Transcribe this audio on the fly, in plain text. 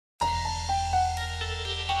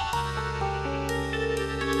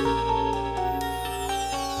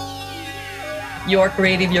You're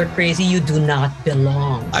creative, you're crazy, you do not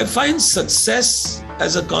belong. I find success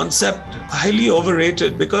as a concept highly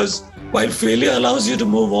overrated because while failure allows you to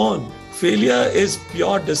move on, failure is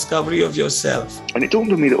pure discovery of yourself. And it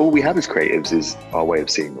dawned on me that all we have as creatives is our way of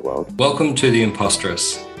seeing the world. Welcome to The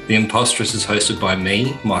Impostress. The Impostress is hosted by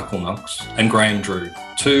me, Michael Knox, and Graham Drew,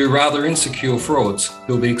 two rather insecure frauds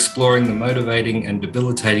who'll be exploring the motivating and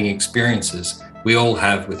debilitating experiences we all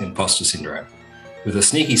have with imposter syndrome, with a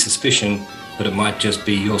sneaky suspicion that it might just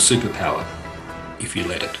be your superpower, if you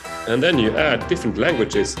let it. And then you add different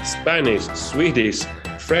languages, Spanish, Swedish,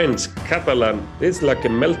 French, Catalan. It's like a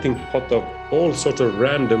melting pot of all sorts of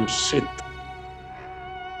random shit.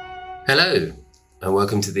 Hello, and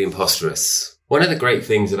welcome to The Impostress. One of the great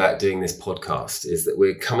things about doing this podcast is that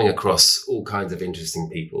we're coming across all kinds of interesting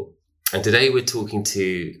people. And today we're talking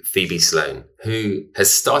to Phoebe Sloane, who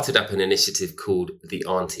has started up an initiative called the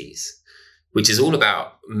Aunties, which is all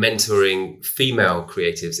about mentoring female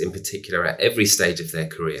creatives in particular at every stage of their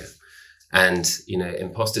career. And,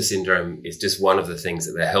 imposter syndrome is just one of the things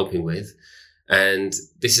that they're helping with. And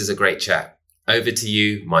this is a great chat. Over to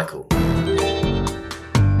you, Michael.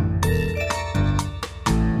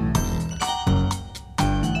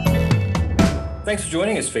 Thanks for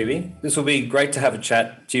joining us, Phoebe. This will be great to have a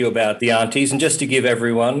chat to you about the Aunties. And just to give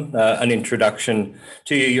everyone an introduction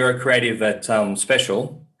to you, you're a creative at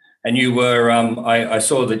Special. And you were, I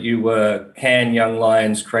saw that you were Cannes Young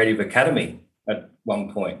Lions Creative Academy at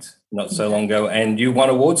one point, not so long ago, and you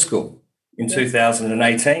won award school in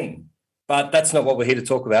 2018. But that's not what we're here to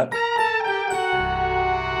talk about.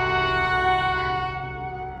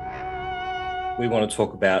 We want to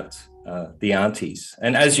talk about the Aunties.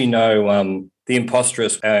 And as you know, the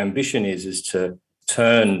Impostress, our ambition is to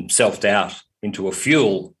turn self-doubt into a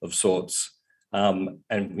fuel of sorts. And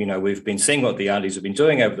we've been seeing what the Aunties have been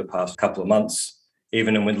doing over the past couple of months,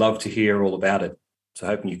 and we'd love to hear all about it. So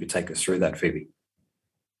hoping you could take us through that, Phoebe.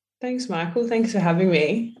 Thanks, Michael. Thanks for having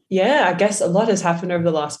me. Yeah, I guess a lot has happened over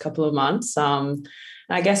the last couple of months.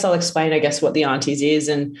 I guess I'll explain, what the Aunties is.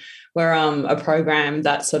 And we're a program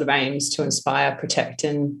that sort of aims to inspire, protect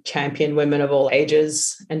and champion women of all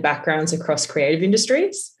ages and backgrounds across creative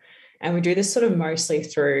industries. And we do this sort of mostly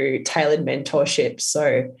through tailored mentorships.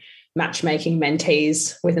 So matchmaking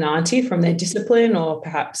mentees with an auntie from their discipline or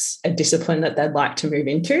perhaps a discipline that they'd like to move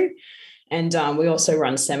into. And we also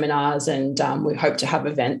run seminars and we hope to have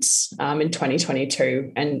events in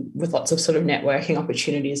 2022 and with lots of sort of networking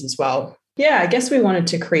opportunities as well. Yeah, I guess we wanted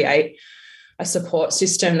to create a support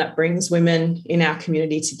system that brings women in our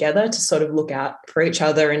community together to sort of look out for each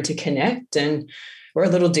other and to connect. And we're a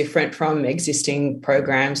little different from existing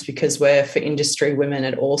programs because we're for industry women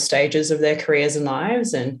at all stages of their careers and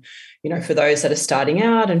lives. And, for those that are starting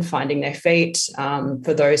out and finding their feet,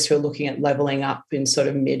 for those who are looking at leveling up in sort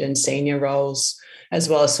of mid and senior roles, as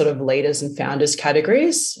well as sort of leaders and founders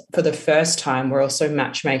categories. For the first time, we're also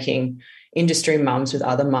matchmaking industry mums with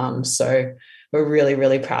other mums. So we're really,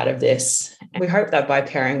 really proud of this. And we hope that by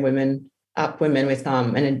pairing women with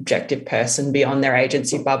an objective person beyond their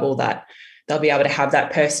agency bubble, that they'll be able to have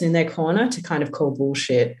that person in their corner to kind of call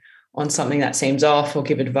bullshit on something that seems off or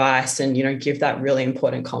give advice and, give that really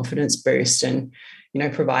important confidence boost and,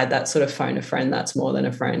 provide that sort of phone a friend that's more than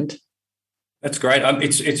a friend. That's great.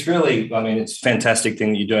 It's really, it's a fantastic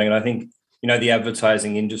thing that you're doing. And I think, the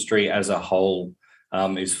advertising industry as a whole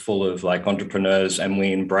is full of like entrepreneurs, and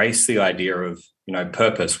we embrace the idea of,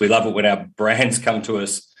 purpose. We love it when our brands come to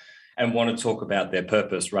us and want to talk about their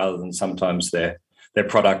purpose rather than sometimes their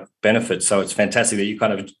product benefits. So it's fantastic that you're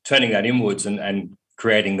kind of turning that inwards and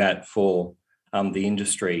creating that for the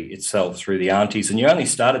industry itself through the Aunties. And you only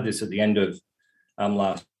started this at the end of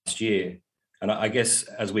last year. And I guess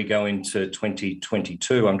as we go into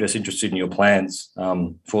 2022, I'm just interested in your plans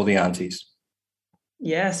for the Aunties.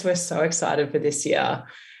 Yes, we're so excited for this year.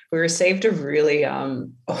 We received a really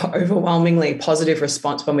overwhelmingly positive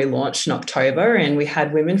response when we launched in October, and we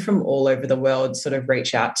had women from all over the world sort of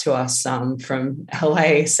reach out to us from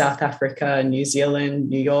LA, South Africa, New Zealand,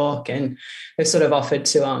 New York, and they've sort of offered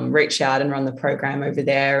to reach out and run the program over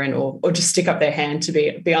there and or just stick up their hand to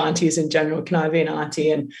be aunties in general. Can I be an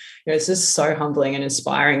auntie? And it's just so humbling and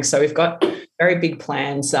inspiring. So we've got very big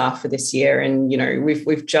plans for this year, and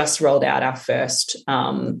we've just rolled out our first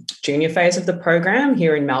junior phase of the program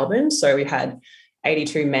here in Melbourne. So we had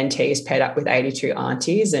 82 mentees paired up with 82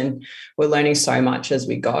 aunties, and we're learning so much as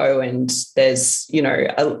we go. And there's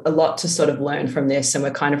a lot to sort of learn from this, and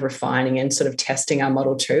we're kind of refining and sort of testing our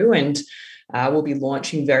model too. And we'll be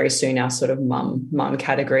launching very soon our sort of mum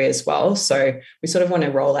category as well. So we sort of want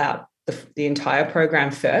to roll out the entire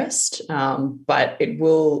program first, but it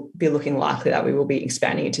will be looking likely that we will be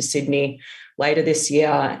expanding it to Sydney later this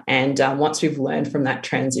year. And once we've learned from that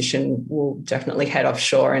transition, we'll definitely head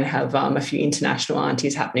offshore and have a few international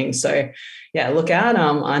aunties happening. So yeah, look out.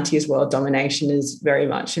 Aunties World Domination is very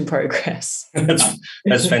much in progress.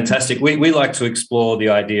 That's fantastic. We like to explore the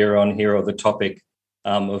idea on here, or the topic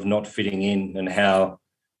of not fitting in, and how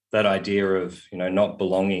that idea of, not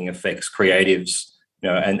belonging affects creatives,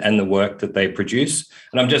 and the work that they produce.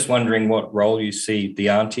 And I'm just wondering what role you see the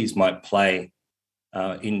aunties might play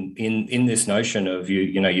in this notion of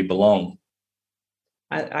you belong.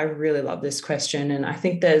 I really love this question, and I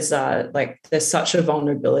think there's such a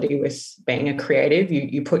vulnerability with being a creative.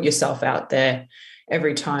 You put yourself out there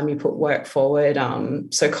every time you put work forward.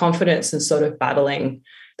 So confidence and sort of battling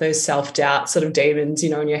those self-doubt sort of demons,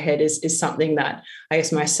 in your head is something that I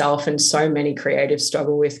guess myself and so many creatives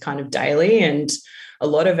struggle with kind of daily. And a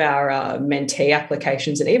lot of our mentee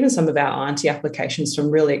applications, and even some of our auntie applications from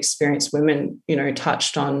really experienced women,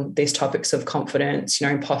 touched on these topics of confidence,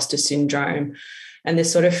 imposter syndrome, and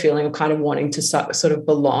this sort of feeling of kind of wanting to sort of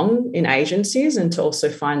belong in agencies and to also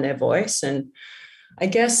find their voice. And I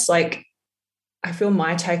guess I feel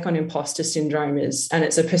my take on imposter syndrome is, and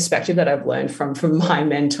it's a perspective that I've learned from my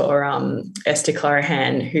mentor, Esther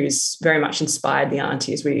Clerehan, who's very much inspired the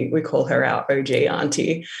aunties. We call her our OG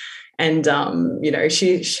auntie. And,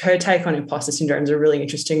 her take on imposter syndrome is a really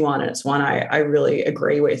interesting one. And it's one I really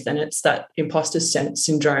agree with. And it's that imposter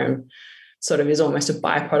syndrome sort of is almost a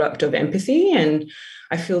byproduct of empathy. And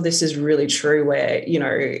I feel this is really true where,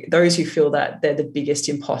 those who feel that they're the biggest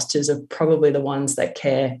imposters are probably the ones that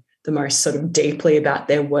care the most sort of deeply about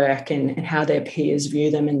their work and how their peers view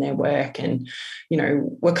them and their work. And,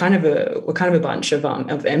 we're kind of a bunch of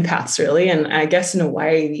empaths really. And I guess in a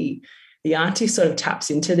way, the auntie sort of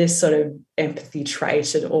taps into this sort of empathy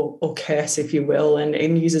trait or curse, if you will,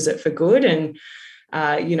 and uses it for good. And,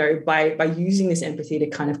 by using this empathy to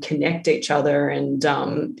kind of connect each other and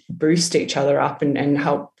boost each other up and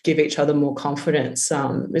help give each other more confidence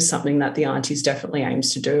is something that the aunties definitely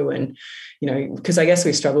aims to do. And, because I guess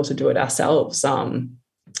we struggle to do it ourselves, and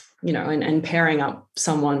pairing up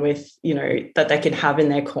someone with, that they can have in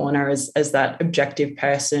their corner as that objective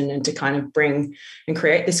person, and to kind of bring and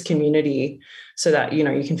create this community so that, you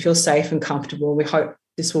can feel safe and comfortable. We hope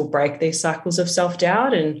this will break these cycles of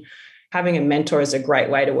self-doubt, and having a mentor is a great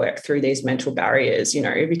way to work through these mental barriers,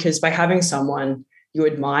 because by having someone you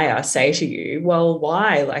admire say to you, well,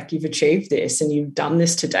 why? You've achieved this and you've done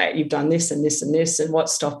this to date, you've done this and this and this, and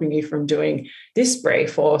what's stopping you from doing this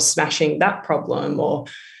brief or smashing that problem or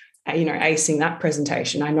acing that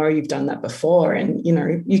presentation? I know you've done that before. And,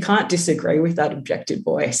 you can't disagree with that objective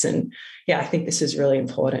voice. And yeah, I think this is really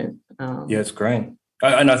important. Yeah, it's great.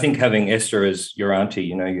 And I think having Esther as your auntie,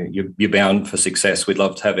 you're bound for success. We'd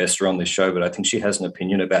love to have Esther on this show, but I think she has an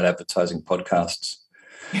opinion about advertising podcasts.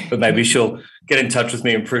 But maybe she'll get in touch with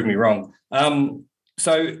me and prove me wrong.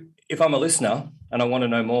 So if I'm a listener and I want to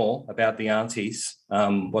know more about the aunties,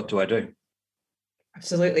 what do I do?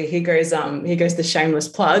 Absolutely. Here goes the shameless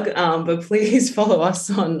plug. But please follow us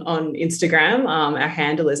on Instagram. Our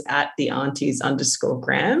handle is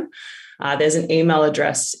 @theaunties_gram. There's an email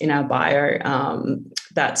address in our bio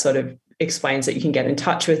that sort of explains that you can get in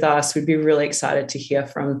touch with us. We'd be really excited to hear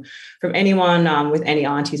from anyone with any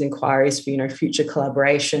aunties inquiries for, future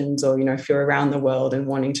collaborations, or, if you're around the world and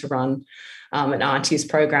wanting to run an aunties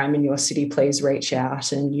program in your city, please reach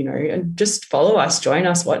out and, and just follow us, join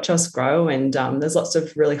us, watch us grow. And there's lots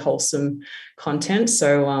of really wholesome content.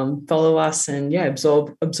 So follow us and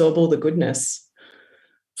absorb all the goodness.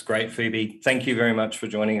 It's great, Phoebe. Thank you very much for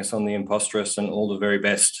joining us on The Imposteress, and all the very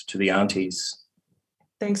best to the aunties.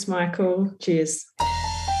 Thanks, Michael. Cheers.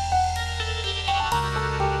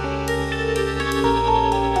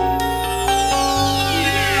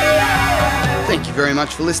 Thank you very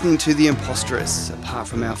much for listening to The Imposteress. Apart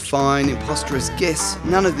from our fine Imposteress guests,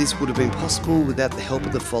 none of this would have been possible without the help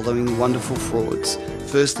of the following wonderful frauds.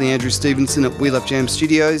 Firstly, Andrew Stevenson at We Love Jam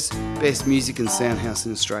Studios, best music and sound house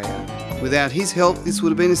in Australia. Without his help, this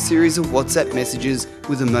would have been a series of WhatsApp messages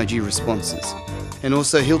with emoji responses. And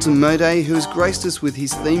also Hilton Moday, who has graced us with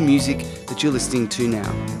his theme music that you're listening to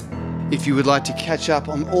now. If you would like to catch up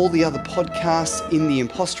on all the other podcasts in the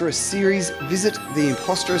Imposteress series, visit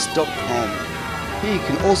theimposteress.com. Here you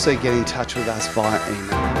can also get in touch with us via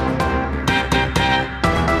email.